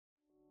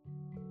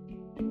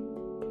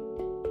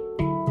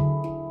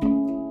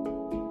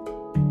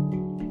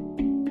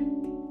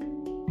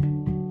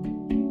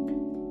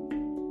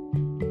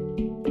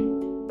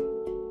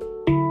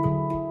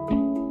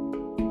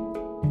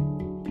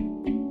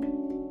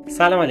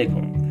سلام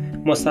علیکم.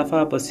 مصطفی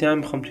عباسی هم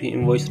میخوام توی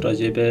این وایس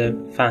راجع به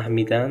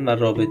فهمیدن و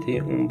رابطه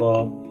اون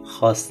با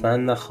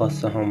خواستن و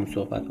خواسته هامون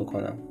صحبت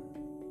بکنم.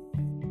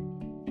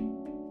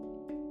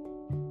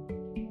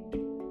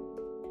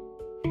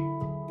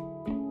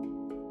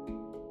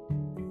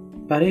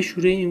 برای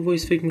شروع این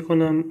وایس فکر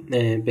میکنم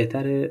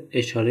بهتر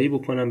اشاره‌ای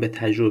بکنم به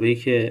تجربه‌ای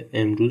که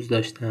امروز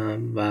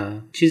داشتم و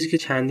چیزی که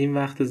چندین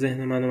وقت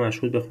ذهن منو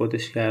مشغول به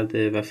خودش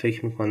کرده و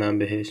فکر میکنم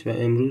بهش و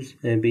امروز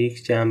به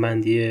یک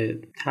جمع‌بندی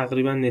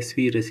تقریبا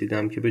نسبی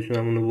رسیدم که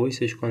بتونم اونو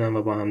وایسش کنم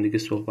و با هم دیگه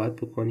صحبت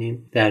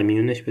بکنیم، در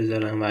میونش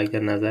بذارم و اگر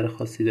نظر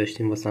خاصی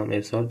داشتین واسم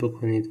ارسال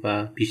بکنید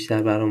و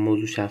بیشتر برام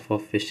موضوع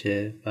شفاف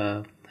بشه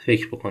و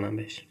فکر بکنم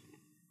بهش.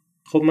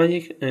 خب من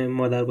یک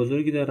مادر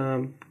بزرگی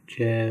دارم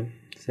که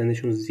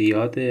سنشون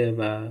زیاده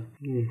و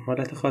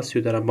حالت خاصی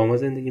رو دارن، با ما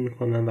زندگی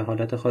میکنن و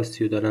حالت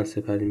خاصی رو دارن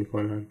سپری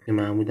میکنن که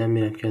معمولا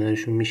میرم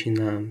کنارشون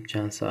میشینم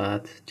چند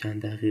ساعت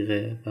چند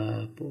دقیقه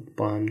و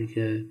با هم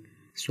دیگه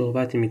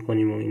صحبتی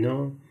میکنیم و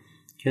اینا.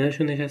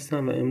 کنارشون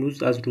نشستم و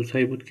امروز از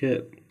روزهایی بود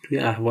که توی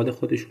احوال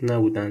خودشون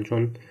نبودن،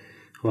 چون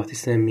وقتی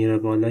سن میره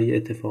بالا یه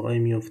اتفاقایی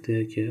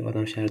میفته که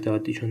آدم شرط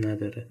عادیشون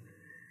نداره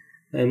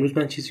و امروز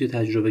من چیزی رو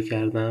تجربه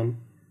کردم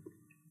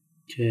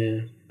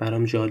که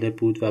برام جالب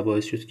بود و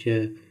باعث شد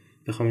که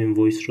بخوام این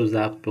وایس رو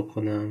ضبط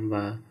بکنم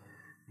و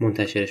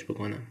منتشرش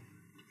بکنم.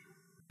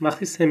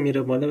 وقتی سن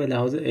میره بالا به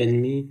لحاظ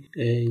علمی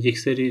یک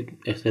سری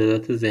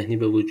اختلالات ذهنی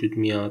به وجود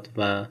میاد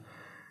و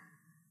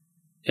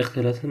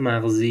اختلالات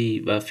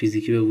مغزی و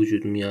فیزیکی به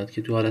وجود میاد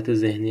که تو حالت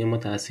ذهنی ما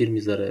تأثیر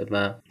میذاره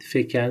و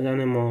فکر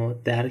کردن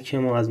ما، درک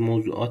ما از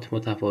موضوعات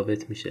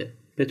متفاوت میشه.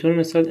 به طور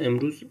مثال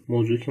امروز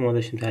موضوعی که ما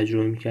داشتیم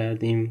تجربه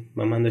میکردیم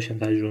و من داشتم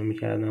تجربه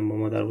میکردم با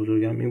مادر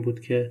بزرگم این بود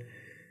که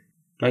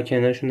من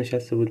کنارشون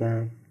نشسته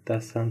بودم،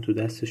 دستم تو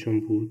دستشون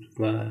بود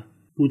و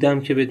بودم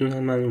که بدونن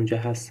من اونجا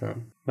هستم،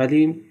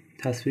 ولی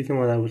تصویری که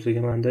مادر بزرگ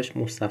من داشت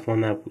مصطفی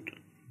نبود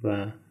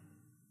و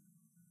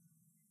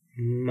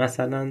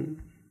مثلا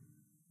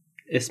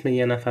اسم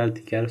یه نفر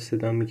دیگر رو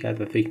صدا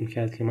میکرد و فکر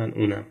میکرد که من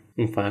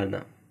اون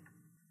فردم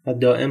و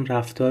دائم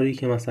رفتاری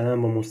که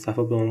مثلا با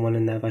مصطفی به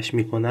عنوان نوش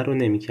میکنه رو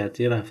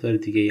نمیکرد، یه رفتار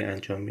دیگه ای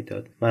انجام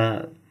میداد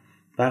و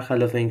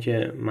برخلاف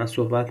اینکه من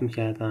صحبت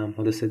میکردم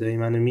حالا صدای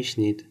منو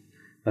میشنید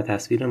و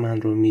تصویر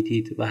من رو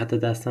میدید و حتی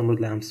دستم رو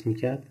لمس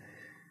میکرد،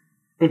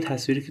 اون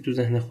تصویری که تو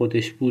ذهن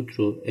خودش بود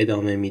رو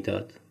ادامه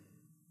میداد.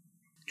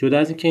 جدا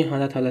از اینکه این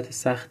حالت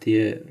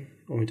سختیه،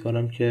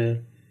 امیدوارم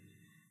که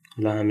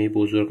حالا همه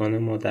بزرگان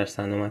ما در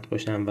سلامت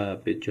باشن و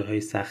به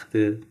جاهای سخت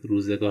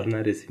روزگار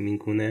نرسیم این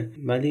گونه،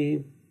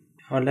 ولی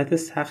حالت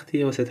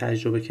سختیه واسه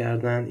تجربه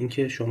کردن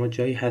اینکه شما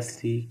جایی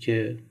هستی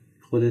که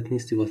خودت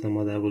نیستی واسه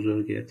مادر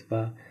بزرگت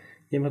و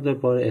یه مقدار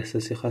بار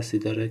احساسی خاصی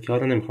داره که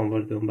حالا نمیخوام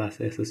وارد اون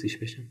بحث احساسیش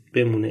بشم،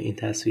 بمونه این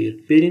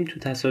تصویر. بریم تو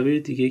تصاویر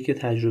دیگه که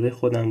تجربه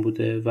خودم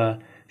بوده و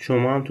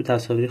شما هم تو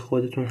تصاویر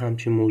خودتون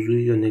همچین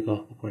موضوعی رو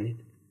نگاه بکنید.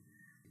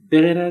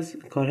 به غیر از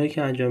کارهایی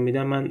که انجام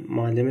میدم، من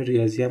معلم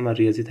ریاضی ام و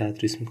ریاضی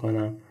تدریس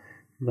میکنم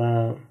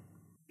و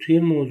توی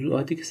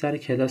موضوعاتی که سر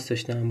کلاس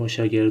داشتم با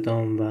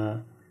شاگردام و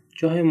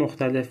جاهای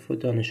مختلف و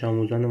دانش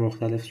آموزان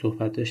مختلف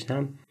صحبت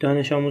داشتم،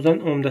 دانش آموزان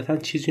عمدتاً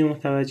چیزی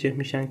متوجه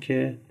میشن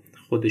که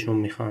خودشون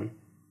میخوان.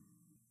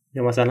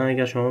 یا مثلا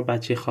اگر شما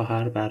بچه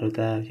خواهر،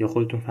 برادر یا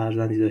خودتون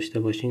فرزندی داشته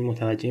باشین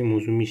متوجه این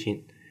موضوع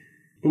میشین.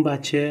 اون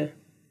بچه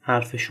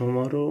حرف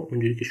شما رو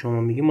اونجوری که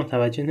شما میگی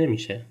متوجه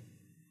نمیشه.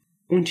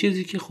 اون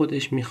چیزی که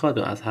خودش میخواد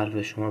و از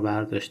حرف شما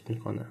برداشت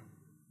میکنه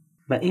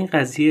و این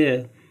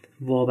قضیه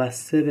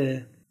وابسته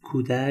به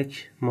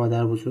کودک،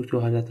 مادر بزرگ تو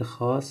حالت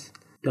خاص،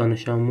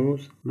 دانش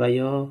آموز و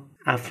یا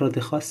افراد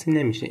خاصی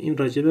نمیشه. این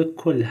راجع به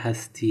کل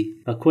هستی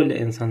و کل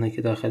انسان‌هایی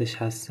که داخلش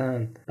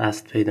هستن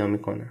بست پیدا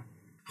میکنه.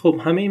 خب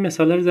همه این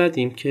مثالا رو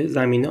زدیم که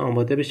زمینه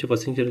آماده بشه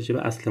واسه اینکه راجع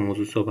به اصل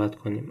موضوع صحبت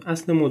کنیم.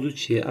 اصل موضوع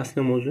چیه؟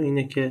 اصل موضوع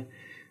اینه که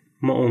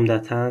ما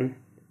عمدتاً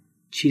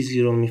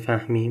چیزی رو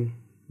میفهمیم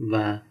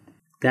و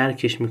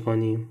درکش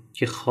میکنیم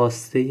که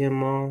خواسته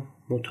ما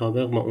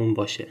مطابق با اون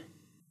باشه.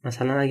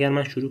 مثلا اگر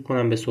من شروع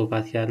کنم به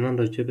صحبت کردن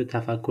راجع به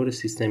تفکر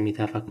سیستمی،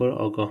 تفکر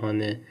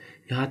آگاهانه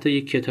یا حتی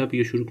یک کتابی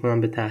رو شروع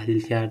کنم به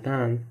تحلیل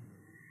کردن،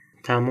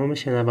 تمام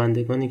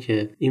شنوندگانی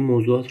که این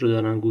موضوعات رو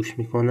دارن گوش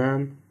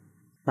میکنن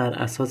بر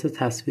اساس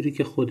تصویری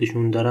که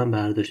خودشون دارن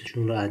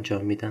برداشتشون رو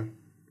انجام میدن.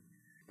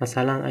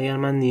 مثلا اگر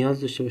من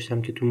نیاز داشته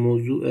باشم که تو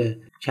موضوع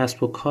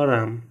کسب و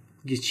کارم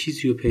یه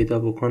چیزی رو پیدا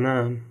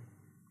بکنم،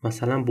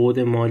 مثلا بعد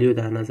مالی رو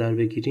در نظر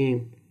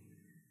بگیریم،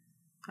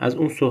 از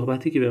اون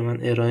صحبتی که به من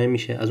ارائه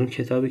میشه، از اون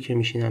کتابی که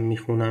میشینم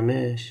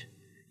میخونمش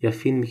یا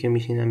فیلمی که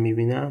میشینم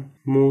میبینم،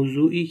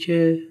 موضوعی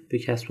که به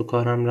کسب و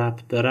کارم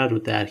ربط داره رو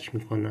درک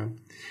میکنم.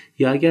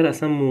 یا اگر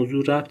اصلا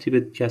موضوع ربطی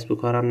به کسب و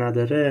کارم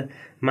نداره،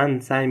 من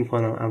سعی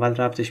میکنم اول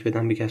ربطش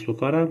بدم به کسب و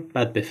کارم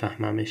بعد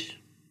بفهممش.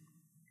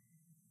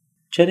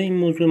 چرا این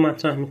موضوع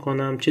مطرح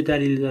میکنم؟ چه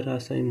دلیلی داره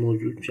اصلا این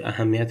موضوع؟ چه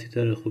اهمیتی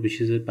داره؟ خب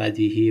چیز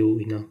بدیهی و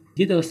اینا.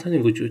 یه داستانی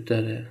وجود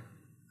داره.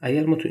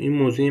 اگر ما تو این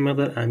موضوع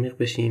مقدار عمیق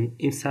بشیم،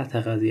 این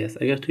سطح قضیه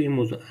است. اگر تو این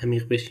موضوع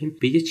عمیق بشیم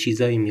به یه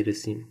چیزایی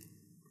میرسیم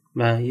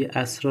و یه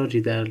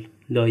اسراری در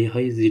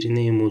لایه‌های زیرین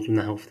این موضوع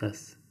نهفته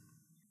است.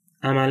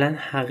 عملا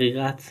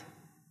حقیقت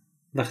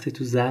وقتی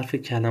تو ظرف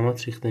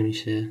کلمات ریخته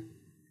میشه،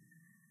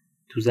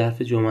 تو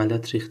ظرف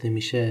جملات ریخته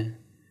میشه،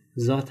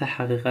 ذات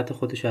حقیقت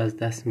خودشو از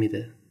دست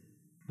میده.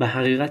 و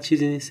حقیقت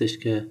چیزی نیستش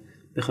که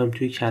بخوایم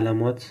توی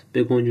کلمات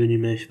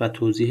بگنجونیمش و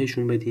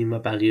توضیحشون بدیم و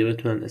بقیه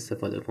بتونن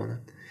استفاده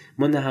کنن.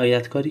 ما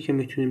نهایت کاری که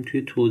میتونیم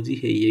توی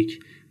توضیح یک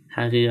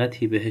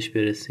حقیقتی بهش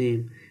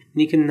برسیم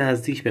اینی که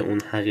نزدیک به اون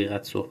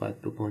حقیقت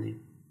صحبت بکنیم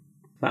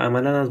و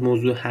عملا از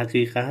موضوع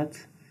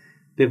حقیقت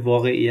به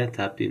واقعیت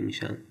تبدیل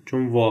میشن،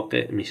 چون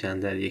واقع میشن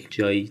در یک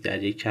جایی،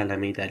 در یک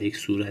کلمه، در یک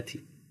صورتی.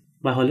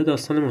 و حالا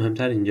داستان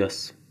مهمتر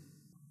اینجاست.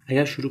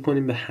 اگر شروع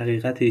کنیم به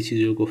حقیقت یک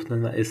چیزی رو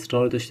گفتن و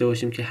اصرار داشته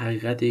باشیم که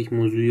حقیقت یک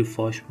موضوعی رو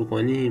فاش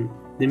بکنیم،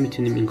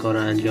 نمیتونیم این کار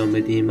رو انجام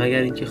بدیم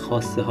مگر اینکه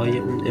خواسته های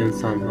اون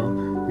انسان ها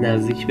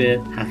نزدیک به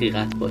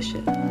حقیقت باشه.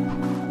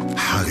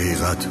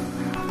 حقیقت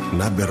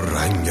نه به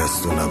رنگ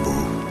است و نه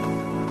بو،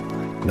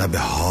 نه به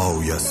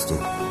های است و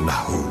نه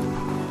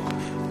هو،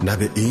 نه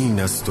به این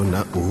است و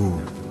نه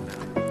او،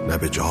 نه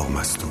به جام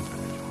است و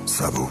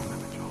سبو.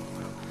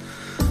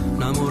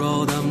 نه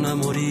مرادم نه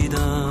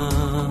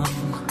مریدم،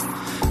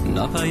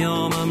 نه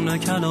پیامم نه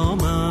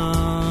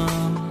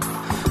کلامم،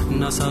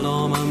 نه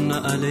سلامم نه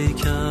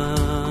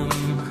علیکم،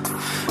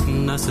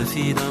 نه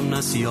سفیدم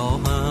نه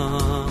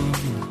سیاهم،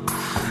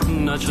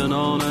 نه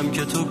چنانم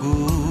که تو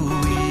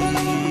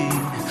گویی،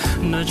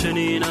 نه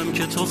چنینم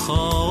که تو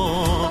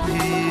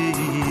خواهی،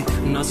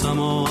 نه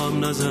سماهم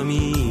نه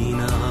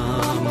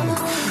زمینم،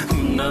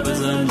 نه به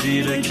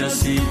زنجیر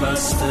کسی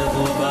بسته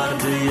و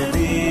برده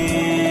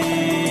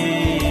دینم.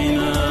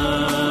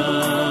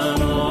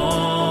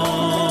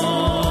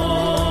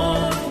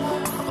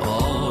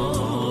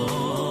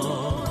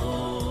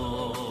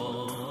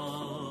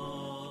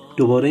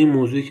 دوباره این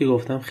موضوعی که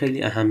گفتم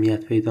خیلی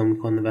اهمیت پیدا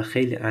میکنه و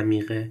خیلی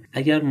عمیقه.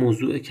 اگر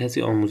موضوع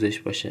کسی آموزش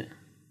باشه،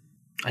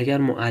 اگر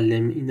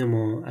معلمین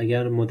ما،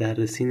 اگر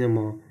مدرسین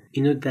ما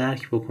اینو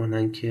درک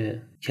بکنن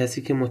که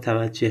کسی که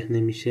متوجه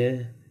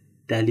نمیشه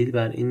دلیل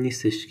بر این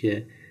نیستش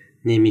که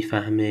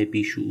نمیفهمه،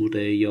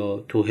 بیشعوره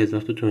یا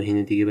هزار تا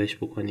توهین دیگه بهش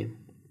بکنیم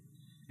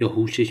یا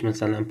هوشش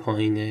مثلا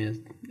پایینه،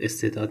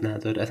 استعداد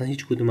نداره، اصلا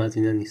هیچ کدوم از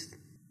اینا نیست.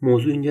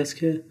 موضوع اینجاست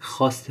که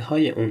خواسته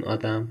های اون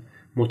آدم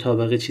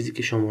مطابق چیزی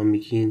که شما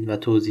میگین و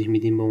توضیح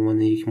میدین به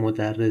عنوان یک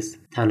مدرس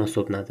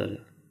تناسب نداره.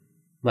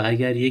 و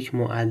اگر یک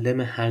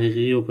معلم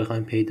حقیقی رو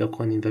بخوایم پیدا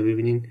کنین و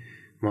ببینین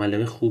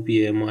معلم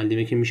خوبیه،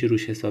 معلمی که میشه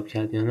روش حساب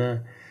کرد یا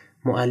نه،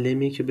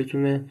 معلمی که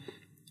بتونه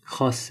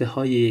خواسته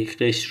های یک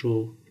قشر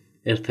رو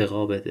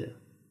ارتقا بده.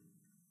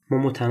 ما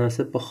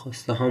متناسب با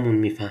خواسته هامون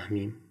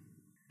میفهمیم.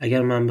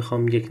 اگر من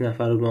بخوام یک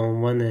نفر رو به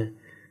عنوان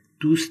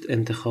دوست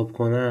انتخاب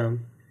کنم،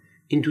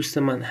 این دوست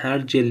من هر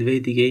جلوه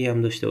دیگه‌ای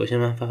هم داشته باشه،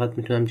 من فقط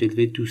میتونم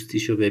جلوه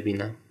دوستیشو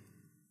ببینم.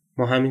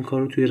 ما همین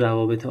کار رو توی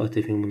روابط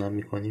عاطفیمون هم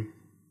میکنیم.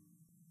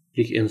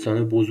 یک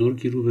انسان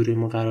بزرگی رو روی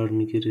ما قرار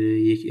میگیره،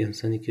 یک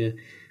انسانی که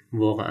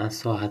واقعا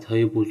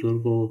ساحت‌های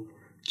بزرگ و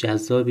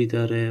جذابی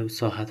داره،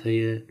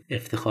 ساحت‌های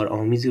افتخار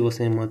آمیزی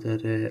واسه ما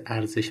داره،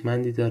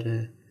 ارزشمندی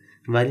داره،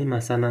 ولی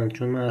مثلا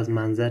چون من از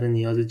منظر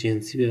نیاز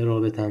جنسی به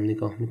رابطه‌ام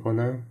نگاه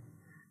میکنم،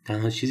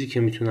 تنها چیزی که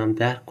میتونم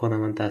درک کنم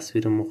من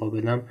تصویر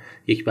مقابلم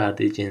یک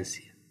برده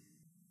جنسیه.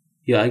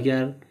 یا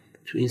اگر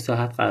تو این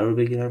ساحت قرار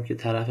بگیرم که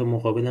طرف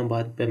مقابلم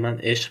باید به من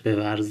عشق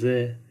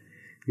بورزه،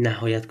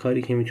 نهایت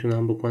کاری که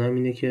میتونم بکنم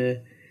اینه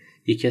که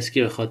یک کسی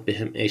که بخواد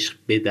بهم عشق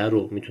بده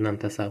رو میتونم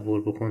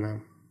تصور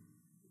بکنم.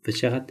 و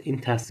چقدر این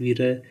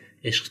تصویر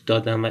عشق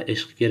دادن و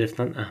عشق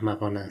گرفتن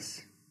احمقانه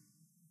است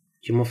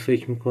که ما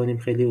فکر میکنیم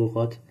خیلی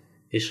اوقات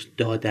عشق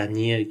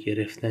دادنیه،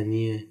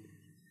 گرفتنیه.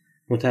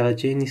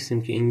 متوجه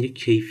نیستیم که این یک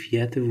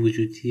کیفیت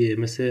وجودیه،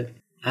 مثل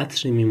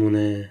عطری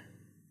میمونه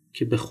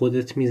که به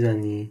خودت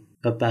میزنی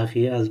و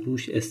بقیه از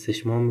روش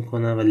استشمام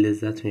میکنن و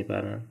لذت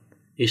میبرن.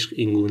 عشق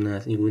اینگونه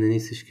است، اینگونه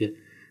نیستش که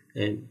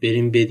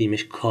بریم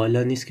بدیمش،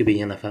 کالا نیست که به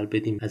یه نفر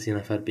بدیم از یه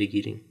نفر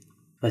بگیریم.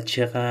 و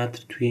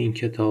چقدر توی این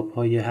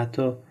کتاب‌های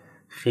حتی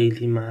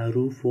خیلی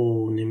معروف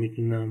و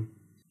نمیدونم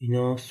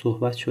اینا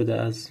صحبت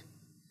شده از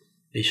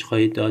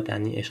عشقای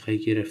دادنی، عشقای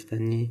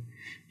گرفتنی،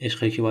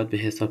 عشقایی که باید به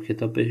حساب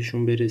کتاب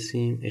بهشون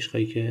برسیم،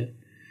 عشقایی که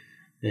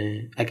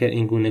اگر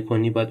این گونه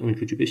کنی باید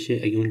اونجوری بشه،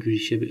 اگر اونجوری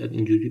شه باید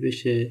اینجوری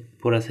بشه،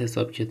 پر از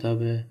حساب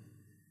کتابه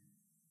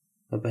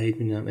و بعید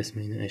میدونم اسم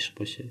این عشق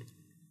باشه.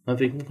 من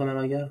فکر میکنم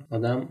اگر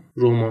آدم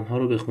رمان ها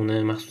رو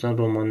بخونه، مخصوصا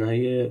رمان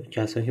های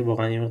کسایی که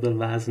واقعا یه مقدار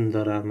وزن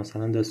دارن،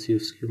 مثلا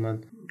داستایوفسکی،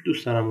 من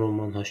دوست دارم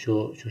رمان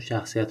هاشو چون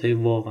شخصیت های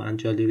واقعا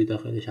جالبی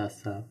داخلش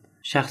هستن،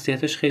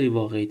 شخصیتش خیلی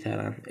واقعی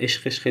ترن،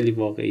 عشقش خیلی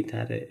واقعی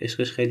تره،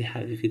 عشقش خیلی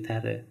حقیقی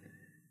تره.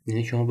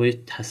 یعنی شما با یه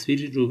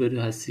تصویری روبرو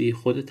هستی،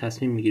 خودت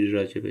تصمیم میگیری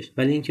راجبش.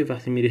 ولی اینکه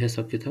وقتی میری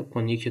حساب کتاب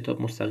کنی، یه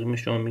کتاب مستقیم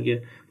شما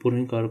میگه برو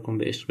این کارو کن،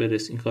 به عشق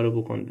برس، این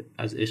کارو بکن،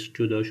 از عشق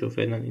جدا شو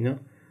فعلا، اینا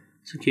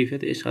اصلا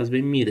کیفیت عشق از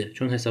بین میره،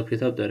 چون حساب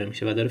کتاب داره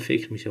میشه و داره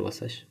فکر میشه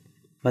واسش.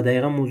 و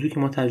دقیقا موضوعی که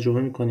ما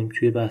تجربه میکنیم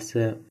توی بحث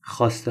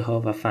خواسته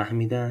ها و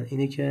فهمیدن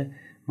اینه که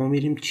ما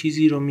میریم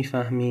چیزی رو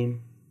میفهمیم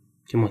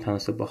که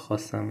متناسب با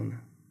خواستمونه.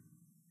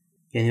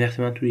 یعنی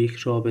وقتی من توی یک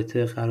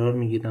رابطه قرار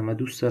میگیرم و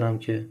دوست دارم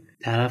که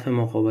طرف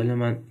مقابل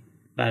من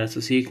بر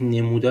اساس یک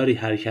نموداری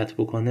حرکت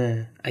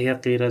بکنه، اگر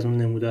غیر از اون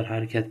نمودار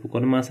حرکت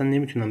بکنه من اصلا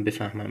نمیتونم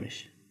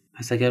بفهممش.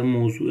 پس اگر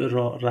موضوع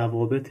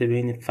روابط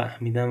بین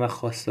فهمیدن و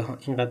خواسته ها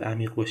اینقدر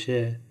عمیق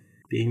باشه،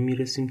 به این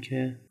میرسیم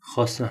که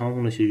خواسته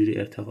هامون رو چجوری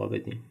ارتقا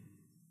بدیم.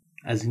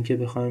 از اینکه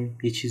بخوایم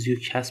یه چیزی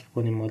رو کسب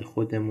کنیم مال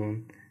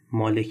خودمون،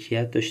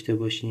 مالکیت داشته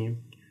باشیم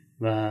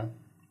و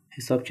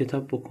حساب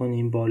کتاب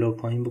بکنیم، بالا و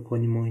پایین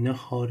بکنیم و اینا،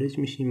 خارج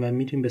میشیم و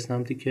میریم به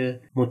سمتی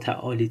که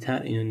متعالی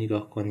تر اینو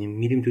نگاه کنیم.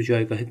 میریم تو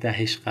جایگاه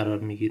دهش قرار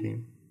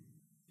میگیریم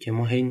که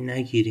ما هی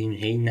نگیریم،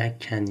 هی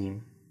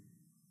نکنیم.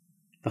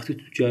 وقتی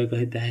تو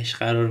جایگاه دهش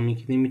قرار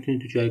میگیری میتونی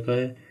تو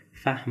جایگاه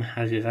فهم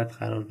حقیقت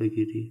قرار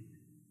بگیری.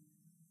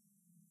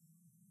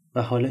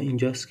 و حالا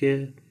اینجاست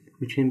که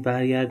میتونیم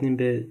برگردیم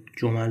به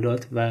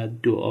جملات و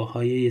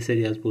دعاهای یه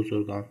سری از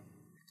بزرگان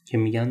که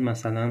میگن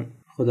مثلا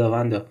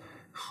خداوندا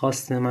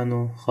خواست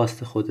منو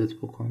خواست خودت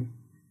بکن.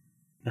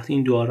 وقتی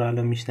این دعا رو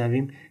الان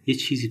میشنویم یه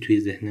چیزی توی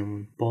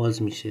ذهنمون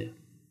باز میشه،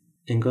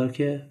 انگار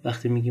که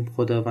وقتی میگیم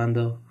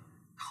خداوندا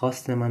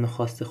خواست منو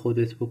خواست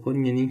خودت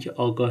بکن، یعنی اینکه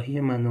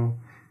آگاهی منو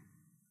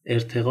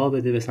ارتقا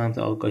بده به سمت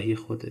آگاهی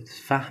خودت،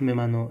 فهم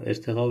منو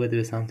ارتقا بده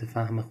به سمت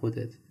فهم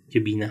خودت که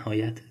بی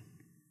نهایته.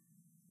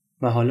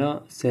 و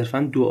حالا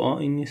صرفا دعا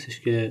این نیستش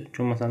که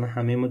چون مثلا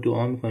همه ما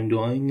دعا میکنیم،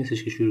 دعا این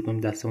نیستش که شروع کنیم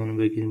دستمون رو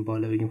بگیریم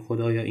بالا بگیم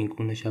خدایا این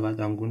گونه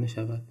شود آن گونه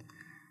شود،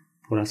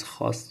 پر از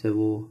خواسته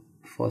و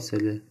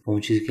فاصله با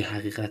اون چیزی که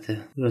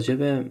حقیقته. راجع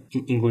به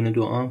این گونه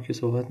دعا هم که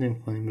صحبت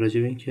نمی‌کنیم،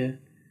 راجع به این که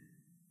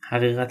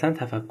حقیقتا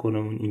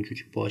تفکرمون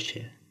اینجوری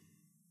باشه.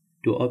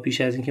 دعا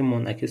پیش از این که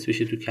منعکس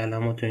بشه تو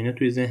کلمات و اینا،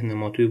 توی ذهن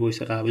ما، توی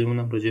وایس قبلیمون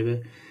هم راجع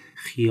به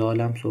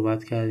خیالم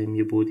صحبت کردیم،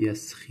 یه بودی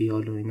از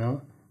خیال و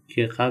اینا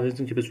که قبل از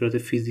اینکه به صورت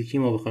فیزیکی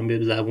ما بخوایم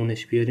به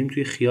زبونش بیاریم،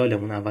 توی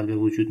خیالمون اول به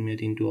وجود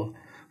میاد این دعا.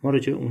 ما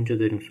راجع به اونجا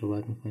داریم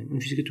صحبت می‌کنیم. اون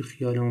چیزی که تو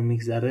خیالمون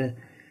میگذره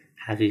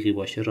حقیقی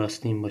باشه،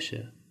 راستین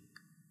باشه.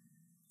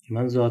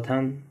 من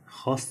ذاتاً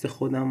خواست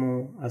خودم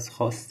رو از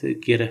خواست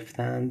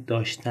گرفتن،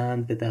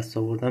 داشتن، به دست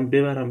آوردن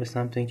ببرم به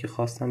سمت اینکه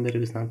خواستم بره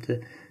به سمت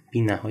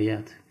بی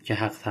نهایت که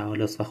حق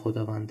تعالی است و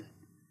خداونده.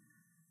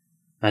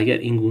 و اگر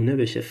این گونه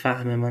بشه،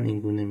 فهم من این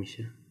گونه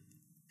میشه.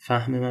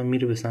 فهم من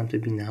میره به سمت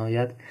بی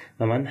نهایت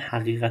و من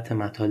حقیقت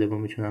مطالب رو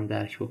میتونم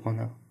درک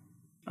بکنم.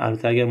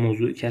 البته اگر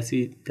موضوع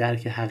کسی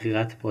درک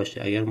حقیقت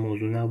باشه، اگر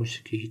موضوع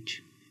نباشه که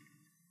هیچ.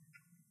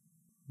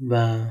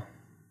 و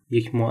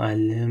یک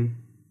معلم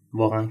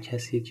واقعا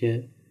کسیه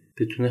که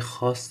بتونه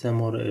خواست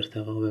ما رو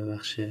ارتقا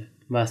ببخشه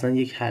و اصلا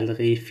یک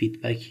حلقه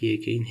فیدبکیه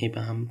که این هی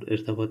به هم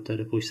ارتباط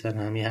داره پشت سر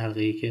همین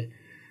حلقه‌ای که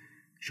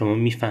شما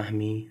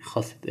میفهمی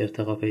خواست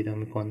ارتقا پیدا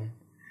میکنه،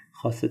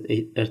 خواست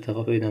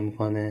ارتقا پیدا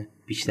میکنه،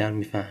 بیشتر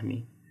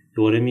میفهمی،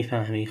 دوره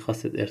میفهمی،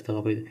 خواست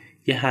ارتقا پیدا،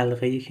 یه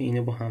حلقه‌ای که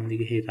اینه با هم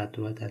دیگه هی رد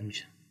و بدل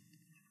میشن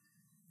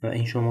و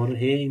این شما رو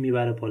هی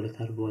میبره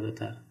بالاتر و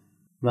بالاتر.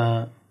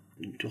 و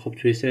خب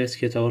توی سری از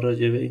کتاب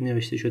راجع به این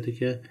نوشته شده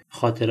که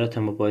خاطرات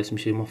ما باعث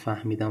میشه ما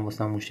فهمیدن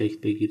واسمون شکل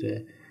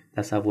بگیره،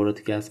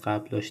 تصوراتی که از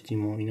قبل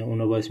داشتیم و اینا،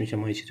 اونا باعث میشه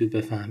ما یه چیزی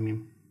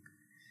بفهمیم.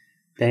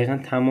 دقیقاً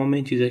تمام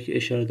این چیزایی که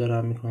اشاره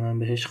دارم میکنم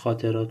بهش،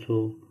 خاطرات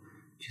و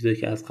چیزایی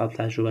که از قبل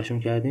تجربهشون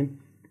کردیم،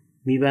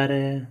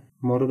 میبره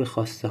ما رو به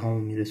خواسته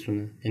هامون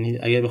میرسونه. یعنی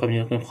اگر بخوایم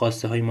نگاه کنیم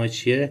خواسته های ما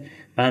چیه،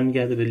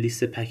 برمیگرده به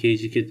لیست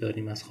پکیجی که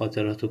داریم از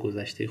خاطرات و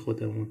گذشته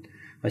خودمون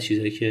و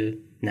چیزایی که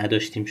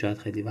نداشتیم شاید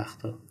خیلی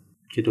وقتا،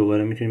 که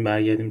دوباره میتونیم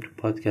برگردیم تو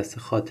پادکست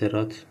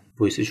خاطرات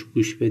وایسش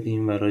گوش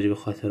بدیم و راجع به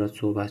خاطرات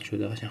صحبت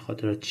شده باشه،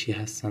 خاطرات چی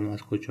هستن و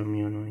از کجا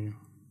میان و اینا.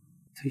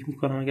 فکر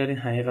میکنم اگر این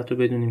حقیقت رو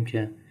بدونیم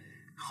که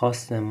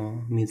خواست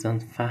ما میزان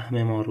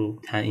فهم ما رو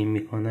تعیین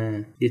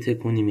میکنه، یه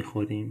تکونی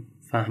میخوریم.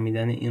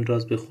 فهمیدن این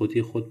راز به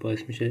خودی خود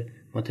باعث میشه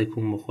ما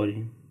تکون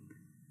بخوریم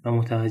و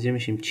متوجه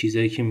میشیم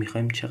چیزایی که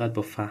میخوایم چقدر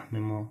با فهم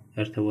ما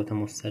ارتباط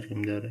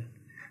مستقیم داره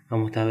و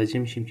متوجه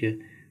میشیم که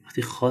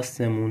وقتی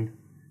خواستمون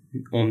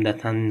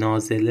عمدتاً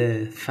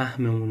نازله،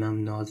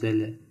 فهممونم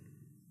نازله.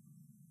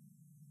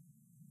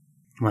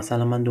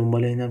 مثلا من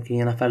دنبال اینم که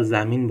یه نفر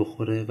زمین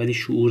بخوره ولی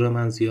شعور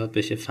من زیاد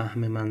بشه،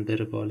 فهم من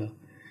بره بالا.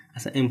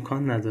 اصلا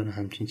امکان نداره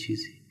همچین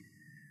چیزی.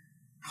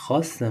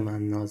 خواست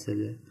من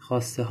نازله،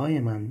 خواسته های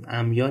من،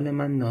 امیال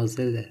من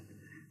نازله.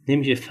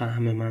 نمیشه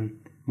فهم من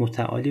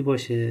متعالی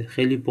باشه،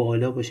 خیلی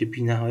بالا باشه،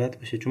 بی نهایت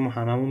باشه، چون ما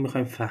هممون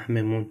میخوایم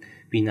فهممون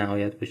بی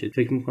نهایت باشه.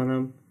 فکر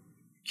میکنم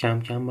کم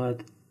کم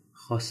باید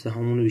خواسته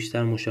هامون رو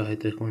بیشتر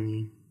مشاهده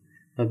کنیم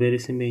و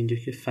برسیم به اینجا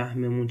که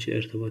فهممون چه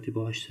ارتباطی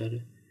باهاش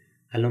داره.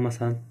 الان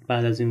مثلا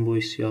بعد از این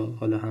وایس یا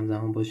حالا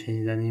همزمان با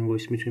شنیدن این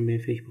وایس میتونیم به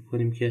این فکر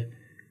بکنیم که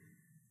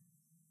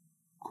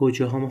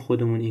کجاها ما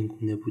خودمون این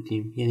گونه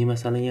بودیم. یعنی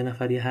مثلا یه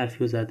نفر یه حرفی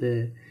رو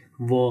زده،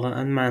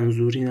 واقعا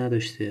منظوری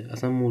نداشته،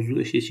 اصلا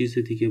موضوعش یه چیز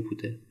دیگه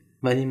بوده،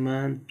 ولی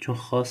من چون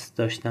خواست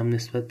داشتم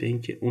نسبت به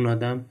این که اون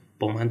آدم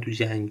با من تو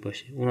جنگ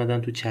باشه، اون آدم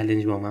تو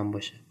چالش با من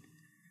باشه،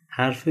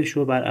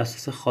 حرفشو بر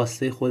اساس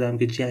خواسته خودم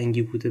که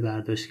جنگی بوده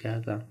برداشت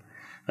کردم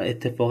و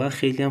اتفاقا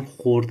خیلی هم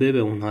خورده به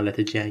اون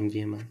حالت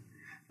جنگی من.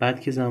 بعد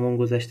که زمان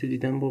گذشته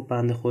دیدم با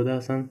بنده خدا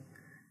اصلا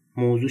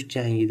موضوعش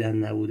جنگیدن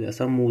نبوده،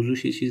 اصلا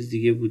موضوعش یه چیز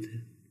دیگه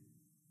بوده.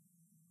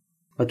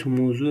 و تو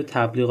موضوع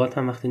تبلیغات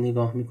هم وقتی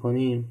نگاه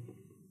میکنیم،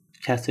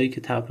 کسایی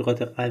که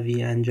تبلیغات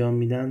قوی انجام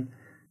میدن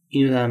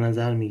اینو در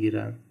نظر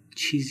میگیرن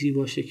چیزی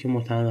باشه که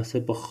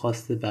متناسب با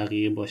خواست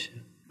بقیه باشه،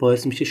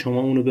 باعث میشه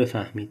شما اونو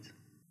بفهمید.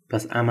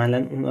 پس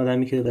عملا اون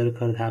آدمی که داره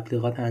کار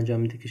تبلیغات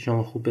انجام میده که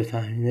شما خوب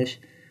بفهمینش،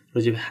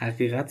 راجع به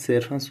حقیقت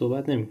صرفا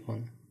صحبت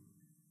نمیکنه،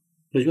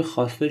 راجع به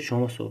خواسته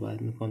شما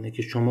صحبت میکنه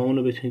که شما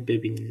اونو بتونید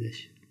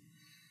ببینیدش.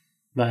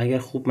 و اگر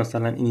خوب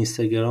مثلا این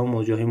اینستاگرام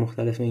و جاهای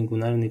مختلف این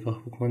گونه رو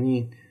نگاه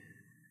بکنید،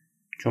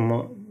 چون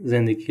ما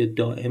زندگی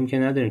دائم که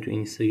نداریم تو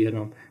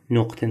اینستاگرام،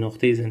 نقطه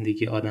نقطه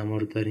زندگی آدم‌ها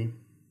رو داریم،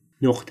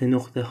 نقطه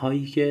نقطه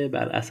هایی که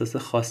بر اساس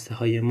خواسته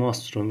های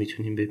ماست رو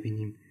میتونیم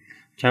ببینیم.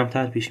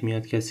 کمتر پیش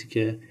میاد کسی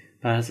که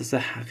بر اساس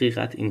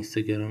حقیقت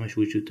اینستاگرامش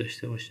وجود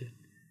داشته باشه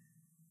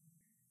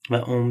و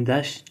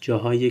عمدش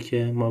جاهایی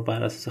که ما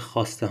بر اساس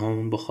خواسته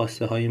هامون با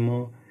خواسته های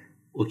ما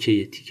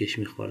اوکی تیکش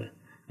میخوره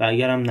و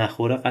اگرم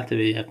نخوره قطع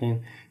به یقین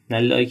نه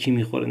لایکی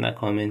میخوره نه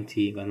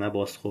کامنتی و نه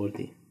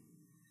بازخوردی.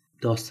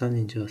 داستان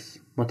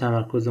اینجاست، ما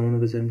تمرکزمون رو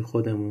بذاریم به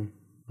خودمون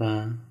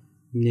و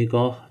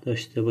نگاه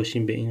داشته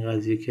باشیم به این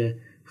قضیه که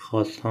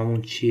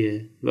خواستهامون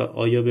چیه و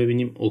آیا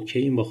ببینیم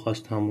اوکییم با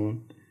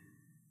خواستهامون،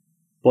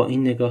 با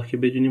این نگاه که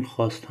بدونیم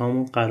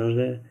خواستهامون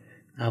قراره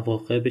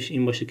عواقبش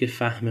این باشه که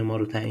فهم ما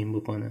رو تعیین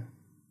بکنه.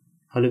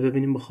 حالا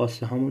ببینیم با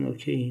خواستهامون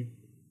اوکییم،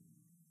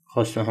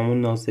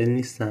 خواستهامون نازل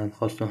نیستن،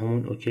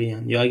 خواستهامون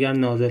اوکیین، یا اگر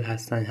نازل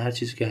هستن هر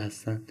چیزی که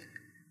هستن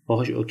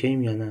باهاش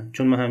اوکییم یا نه.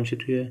 چون من همیشه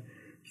توی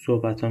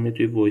صحبتام یا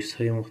توی وایس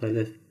های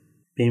مختلف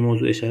به این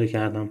موضوع اشاره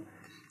کردم،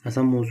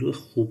 اصلا موضوع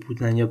خوب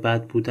بودن یا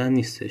بد بودن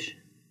نیستش،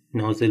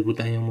 نازل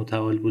بودن یا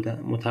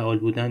متعال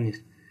بودن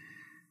نیست.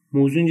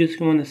 موضوع اینجاست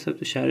که ما نسبت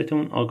به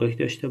شرایطمون آگاهی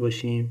داشته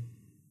باشیم،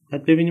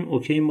 بعد ببینیم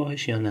اوکییم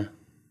باهاش یا نه.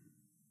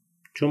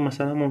 چون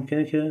مثلا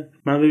ممکنه که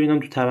من ببینم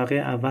تو طبقه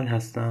اول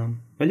هستم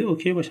ولی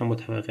اوکی باشم با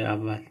طبقه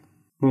اول،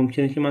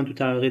 ممکنه که من تو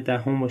طبقه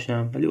دهم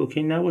باشم ولی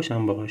اوکی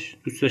نباشم باهاش،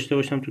 دوست داشته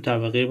باشم تو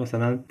طبقه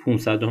مثلا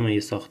 500 یه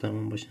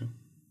ساختمون باشم.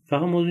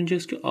 فقط موضوع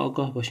اینجاست که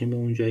آگاه باشیم به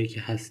اون جایی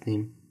که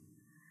هستیم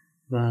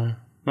و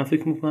من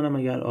فکر میکنم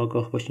اگر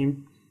آگاه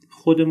باشیم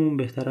خودمون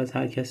بهتر از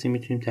هر کسی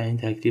میتونیم تعیین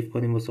تکلیف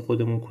کنیم واسه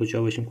خودمون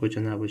کجا باشیم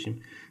کجا نباشیم.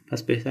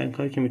 پس بهترین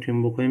کاری که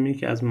میتونیم بکنیم اینه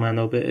که از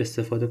منابع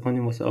استفاده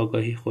کنیم واسه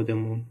آگاهی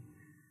خودمون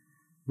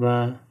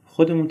و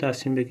خودمون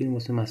تصمیم بگیریم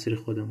واسه مسیر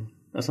خودمون.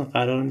 اصلا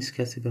قرار نیست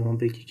کسی به ما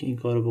بگه که این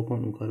کارو بکن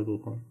اون کارو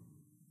بکن،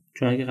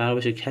 چون اگه قرار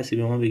باشه کسی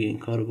به ما بگه این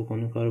کارو بکن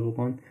اون کارو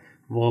بکن،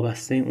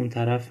 وابسته اون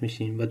طرف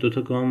میشیم و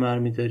دوتا گام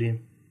برمی‌داریم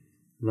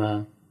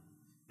و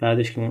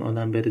بعدش که اون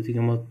آدم بره دیگه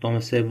ما گام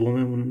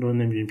سوممون رو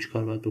نمی‌دونیم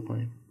چیکار باید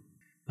بکنیم.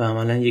 و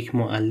عملا یک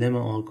معلم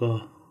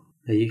آگاه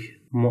و یک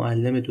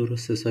معلم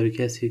درست حسابی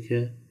کسیه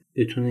که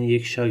بتونه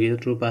یک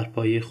شاگرد رو بر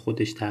پایه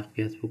خودش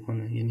تقویت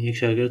بکنه، یعنی یک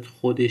شاگرد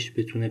خودش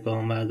بتونه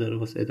گام برداره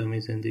واسه ادامه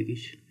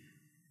زندگیش.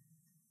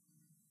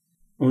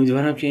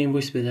 امیدوارم که این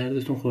وایس به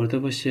دردتون خورده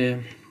باشه.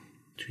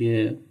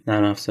 توی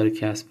نرم افزار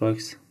کست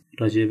باکس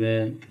راجع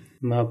به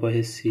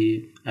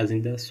مباحثی از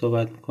این دست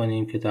صحبت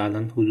میکنیم که تا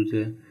الان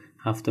حدود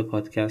 7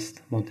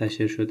 پادکست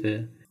منتشر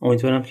شده.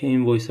 امیدوارم که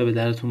این وایس ها به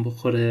دردتون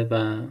بخوره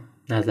و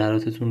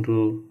نظراتتون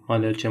رو،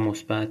 حالا چه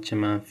مثبت چه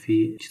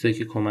منفی، چیزایی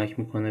که کمک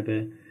میکنه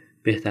به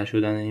بهتر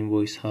شدن این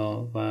وایس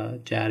ها و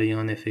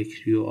جریان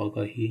فکری و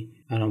آگاهی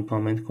برام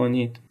کامنت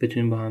کنید.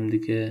 بتونیم با هم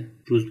دیگه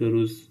روز به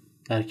روز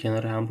در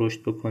کنار هم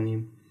رشد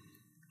بکنیم،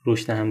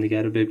 رشد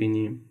همدیگه رو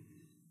ببینیم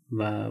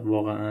و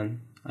واقعا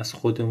از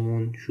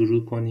خودمون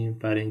شروع کنیم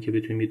برای اینکه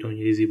بتونیم یه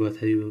دنیای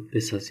زیباتری رو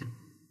بسازیم.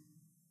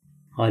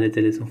 حال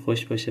دلتون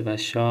خوش باشه و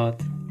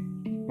شاد.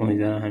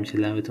 امیدوارم همیشه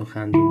لبتون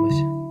خندون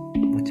باشه.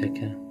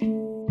 متشکرم.